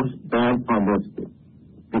most bad publicity.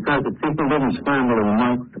 Because if people didn't scramble to the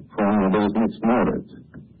microphone with these mixed motives,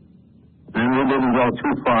 and we didn't go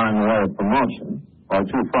too far in the way of promotion, or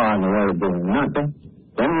too far in the way of doing nothing,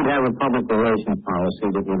 then we'd have a public relations policy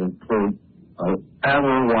that would include an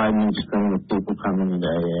ever-widening stream of people coming into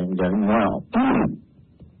AA and getting well.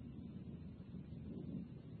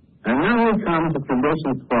 And now we come to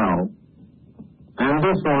Tradition 12, and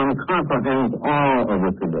this one comprehends all of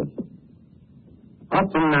the traditions. Up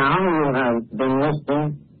to now, you have been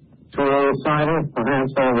listening to a recital,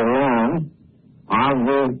 perhaps overlong, of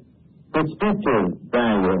the perspective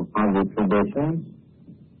value of the traditions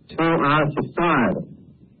to our society.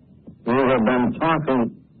 We have been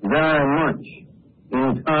talking very much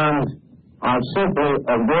in terms of simply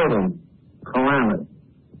avoiding calamity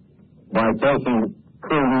by taking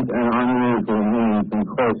prudent and unusual means and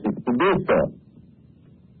courses to do so.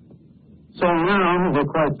 So now the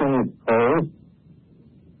question is posed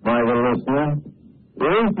by the listener,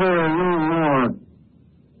 is there no more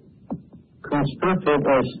constructive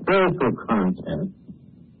or spiritual content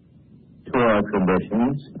to our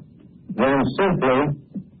traditions than simply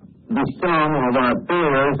the sum of our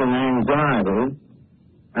fears and anxieties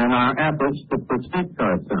and our efforts to protect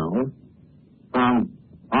ourselves from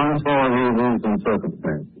untoward evils and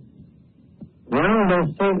circumstances? Well, there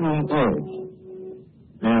certainly is.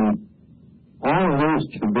 And all of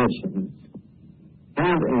these traditions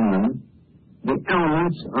have in them the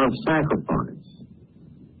elements of sacrifice.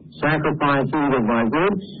 Sacrifice either by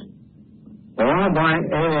groups or by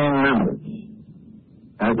AA members.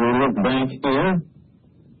 As we look back here,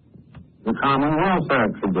 the common welfare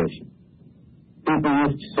tradition. People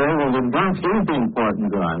used to say, well, the drunk is the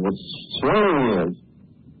important guy, which surely is.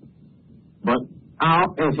 But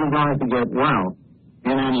how is he going to get well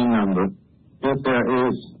in any number if there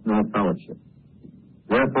is no fellowship?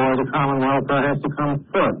 Therefore, the common welfare has to come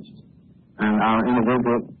first, and our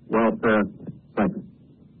individual welfare second.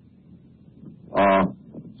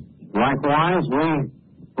 Likewise, we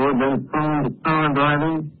who have been prone to power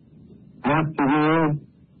driving have to yield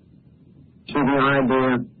to the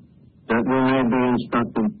idea that we may be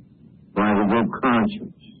instructed by the good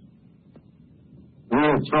conscience. We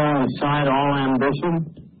have thrown aside all ambition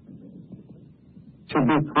to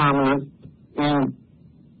be prominent in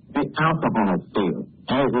the alcohol field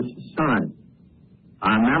as a society.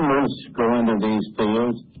 Our members go into these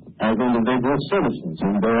fields as individual citizens,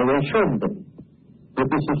 and there they should be. But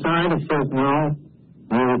the society says no,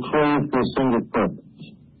 we will cleave to a single purpose.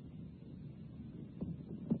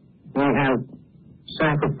 We have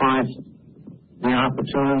sacrificed the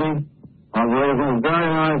opportunity of raising very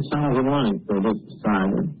large sums of money for this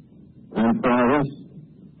society and for others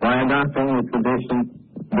by adopting the tradition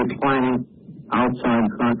declining outside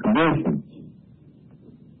contributions.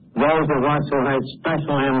 Those of us who had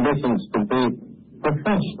special ambitions to be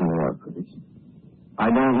professional workers, I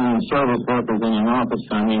don't mean service workers in an office,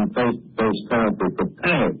 I mean face-to-face therapy for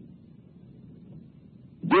pay.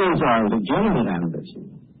 These are legitimate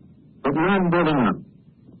ambitions, but not good enough.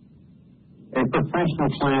 A professional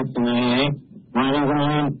class in AA might even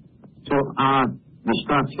lead to our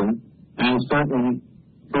destruction and certainly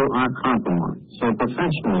to our compromise. So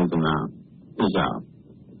professionalism now is out.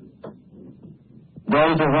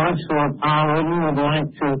 Those of us who are power-ridden would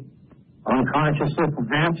like to, unconsciously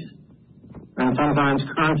perhaps, and sometimes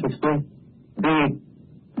consciously, be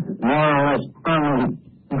more or less permanent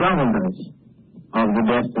governors of the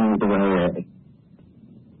destinies of AA.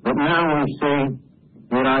 But now we see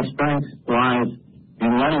that our strength lies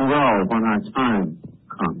in letting go when our time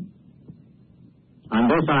comes.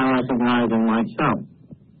 And this I recognize in myself.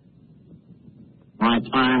 My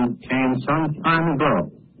time came some time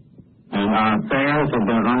ago, and our affairs have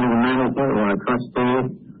been under the management of our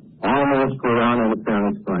trustees almost without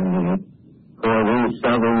interference by me for these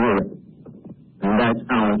several years. And that's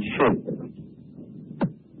how it should be.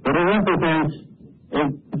 But it represents a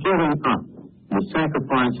giving up, the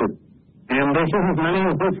sacrifice of ambitions, many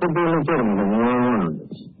of which would be legitimate in the world around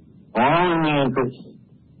us, all in the interest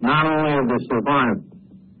not only of the survival,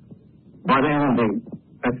 but in the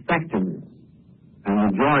effectiveness and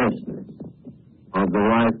the joyousness of the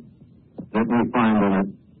life that we find in it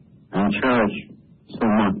and cherish so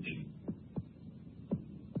much.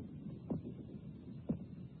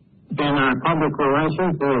 In our public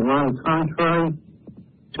relations, we have run contrary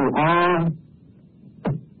to all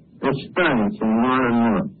experience in the modern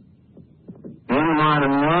world. In the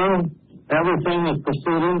modern world, everything is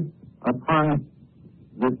proceeding upon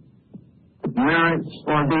the merits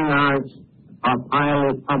or demerits of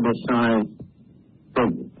highly publicized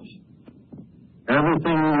figures.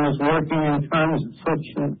 Everything is working in terms of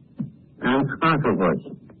friction and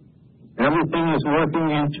controversy. Everything is working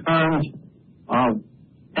in terms of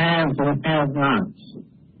haves and have-nots,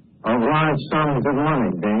 of large sums of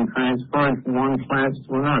money being transferred from one class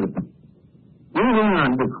to another. We do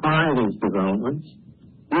not decry these developments.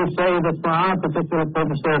 We say that for our particular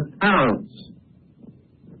purpose they're perilous.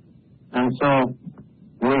 And so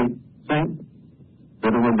we think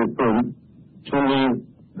that it would be prudent to leave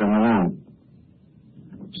them alone.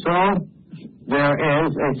 So there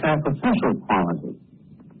is a sacrificial quality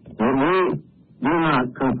that we do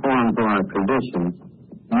not conform to our traditions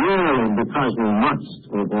merely because we must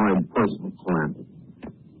avoid personal calamity.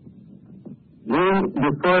 We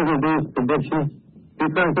defer to these traditions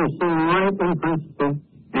because they seem right in principle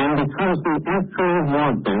and because we actually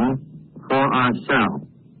want them for ourselves.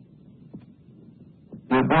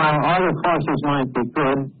 If while other courses might be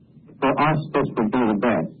good, for us this would be the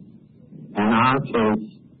best. In our case,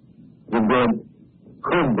 the good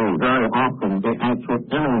could be very often the actual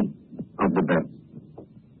enemy of the best.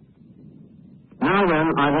 Now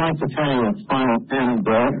then, I'd like to tell you a final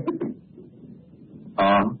anecdote,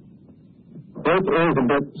 which is a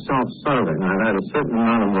bit self-serving. I've had a certain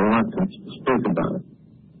amount of reluctance to speak about it.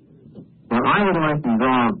 But I would like to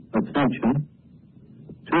draw attention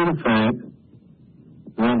to the fact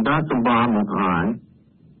that Dr. Bob and I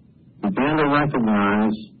began to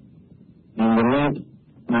recognize in the late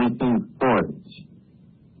 1940s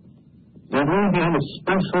that we had a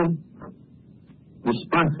special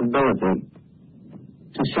responsibility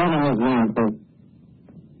to set an example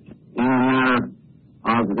in the matter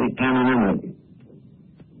of the anonymity.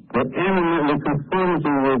 That the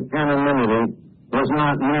conformity with anonymity was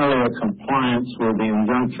not merely a compliance with the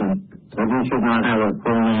injunction that we should not have our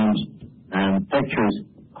full names and pictures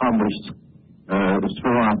published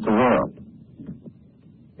throughout the world.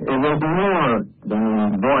 It was more than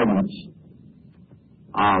an avoidance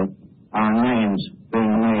of our names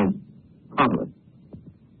being made public.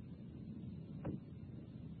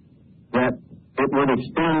 That it would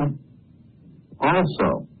extend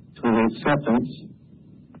also to the acceptance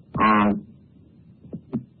of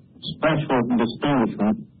special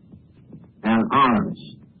distinguishment and honors.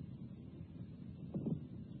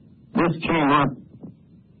 This came up,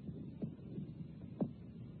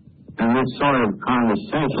 and this sort of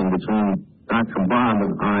conversation between Dr. Bob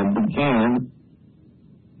and I began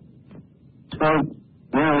toward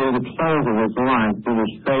nearly the close of his life. He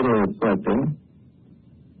was fatally afflicted.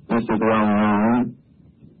 This is well known.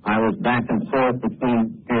 I was back and forth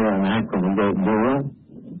between here and Akron a great deal.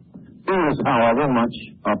 He was, however, much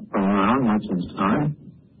up and around, much in time.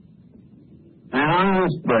 And on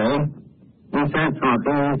this day, we sat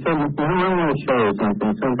talking, and he said, I'm going to show you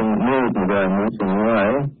something that moved me very much in a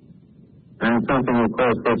way, and something, of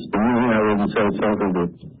course, which to me, I wouldn't say sort of the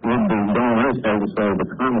would-be donors, as a sort of the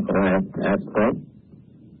comical aspect.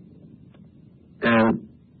 And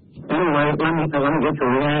anyway, let me get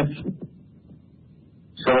your reaction.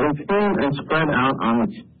 So he came and spread out on the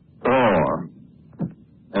floor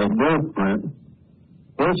a blueprint,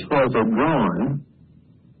 which was a drawing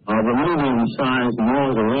of a medium-sized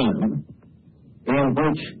mausoleum in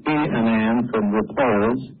which he and Anne could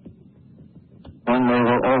repose when they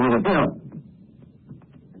were over the hill.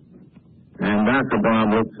 And Dr. Bob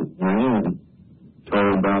looked at me and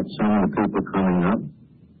told about some of the people coming up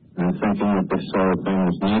and thinking that this sort of thing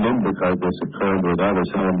was needed because this occurred with other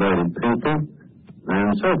celebrated people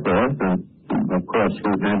and so forth. And, of course, he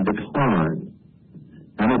had declined.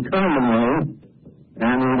 And he turned to me,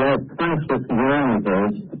 and with that priceless grin of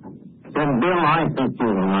his, said, Bill, I think you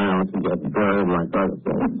and I ought to get buried like other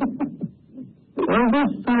folks. Well, this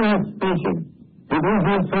started thinking that we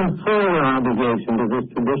had some further obligation to this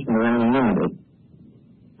tradition of anonymity.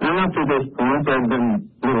 And up to this point, there had been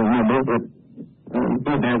little nibbles, but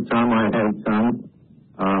he had some, I had some,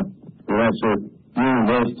 lesser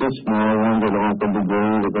universities, small ones that offered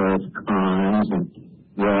degrees of various kinds, and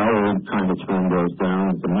well, we kind of turned those down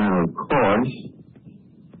as a matter of course.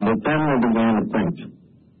 But then we began to think,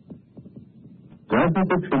 doesn't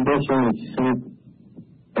the tradition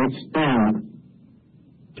extend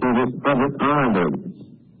to this public honor business?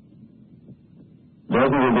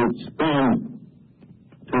 Doesn't it extend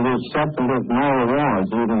to the acceptance of moral awards,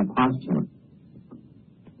 even posthumous?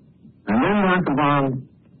 And then Dr. Bob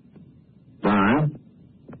died,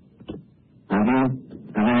 and he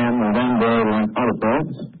and Anne were then buried like other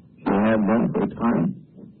folks. She had been for a time.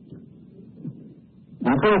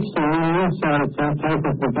 And first, this sort of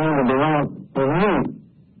temptation began to develop a new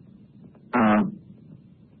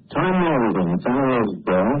Time Magazine, some years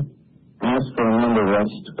ago, asked for a number of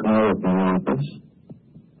us to come over from the office.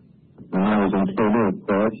 And I was in TV, of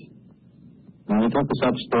course. And they took us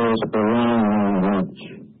upstairs for a long lunch.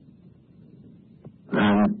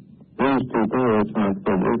 And these people were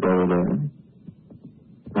transfigured over there.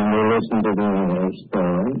 And they listened to the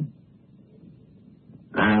story.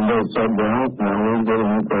 And they said, well, now we're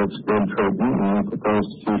getting folks good treatment and we're supposed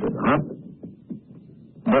to keep it up.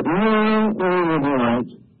 But now we would like,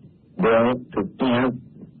 Bill, to have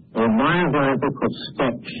a biographical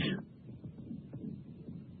sketch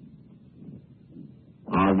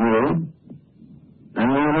of you, and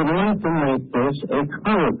we would like to make this a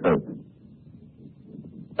color paper.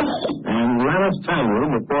 And let us tell you,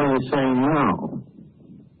 before you say no,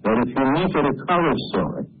 that if you make it a cover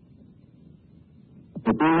story,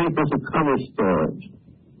 if you make this a cover story,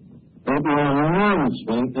 it will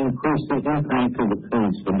enormously increase the impact of the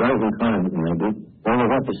piece, a dozen times maybe, over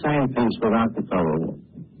what the same piece without the cover will.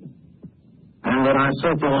 And that our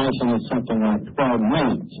circulation is something like 12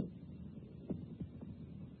 minutes.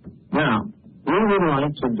 Now, we would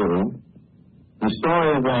like to do the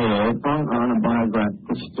story of A.A. hung on a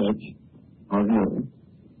biographical sketch of you.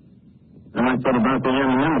 And I said about the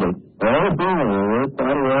anonymity. We're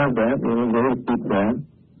quite aware of that. We will go to keep that.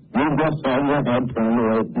 You just had your head turned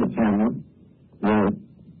away from the camera.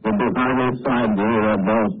 The behind your side view, that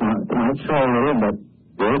ball's not quite shoulder, but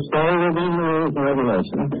your story within the rules and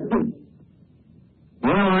regulations.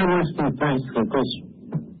 Well, I must confess that this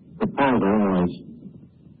proposal was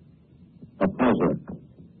a pleasure.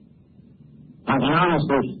 I can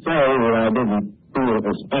honestly say that I didn't feel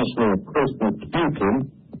especially personally tempted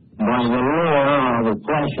by the lure of the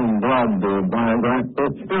flesh and blood, the biographical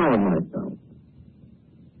account of myself.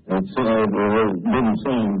 It didn't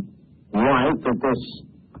seem right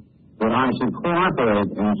that I should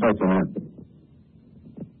cooperate in such an effort.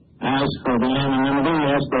 As for the anonymity,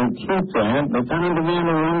 yes, they keep that, but then I began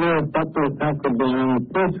to wonder if what the effect would be on the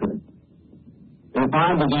future. If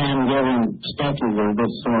I began giving sketches of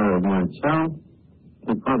this sort of myself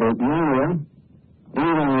to public media,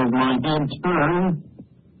 even with my head turned,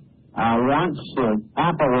 once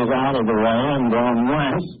Apple was out of the way and gone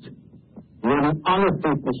west, wouldn't other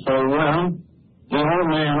people say, well, the old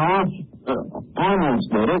man almost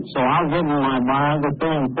did it, so I'll give him my biography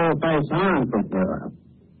and full-face honor from here out.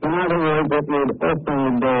 In other words, it would open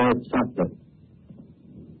the door something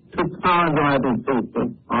to car-driving people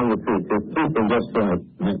on the future, people just like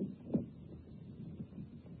me.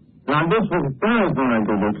 Now, this was very hard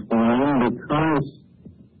to explain because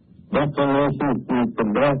declarations like the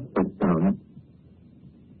death of some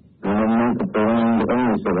and multiple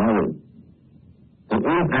owners of others. The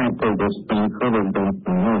impact of this thing could have been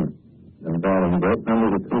enormous and brought in great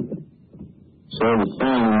numbers of people. So the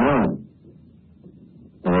saying no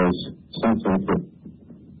was something to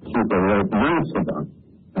keep awake nights about,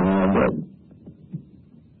 and I did.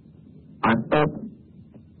 I thought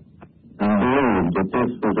and believed that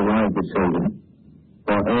this was the right decision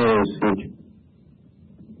for A.A.'s future.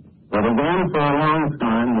 But again, for a long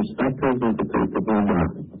time, the specters of the people were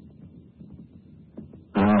down.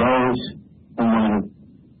 And those who might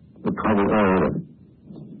recover earlier.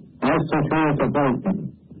 As to transportation,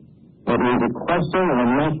 it was a question of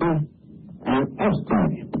making an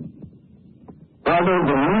estimate whether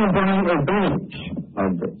the nearby advantage of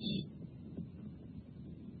this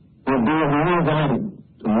would be of more value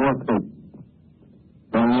to more people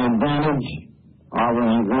than the advantage of an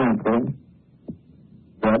example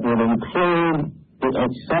that would include the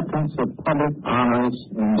acceptance of public honors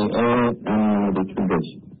in the A.A. anonymity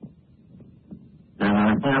tradition. And I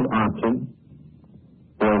have opted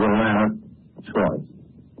for the latter choice.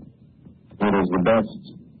 It is the best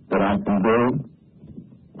that I can do.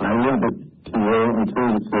 I leave it to you until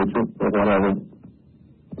the future for whatever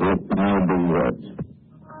it may be yours.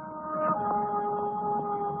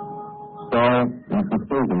 So, in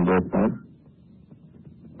conclusion, dear friends,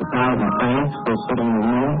 1,000 thanks for sitting with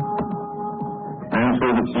me and to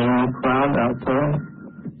the camera crowd out there.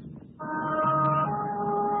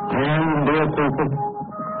 And dear people,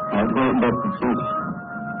 at great distances,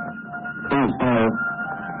 please have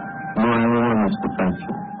my warmest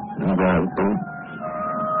affection and gratitude.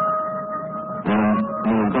 And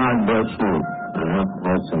may God bless you and have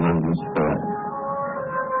blessing in this prayer.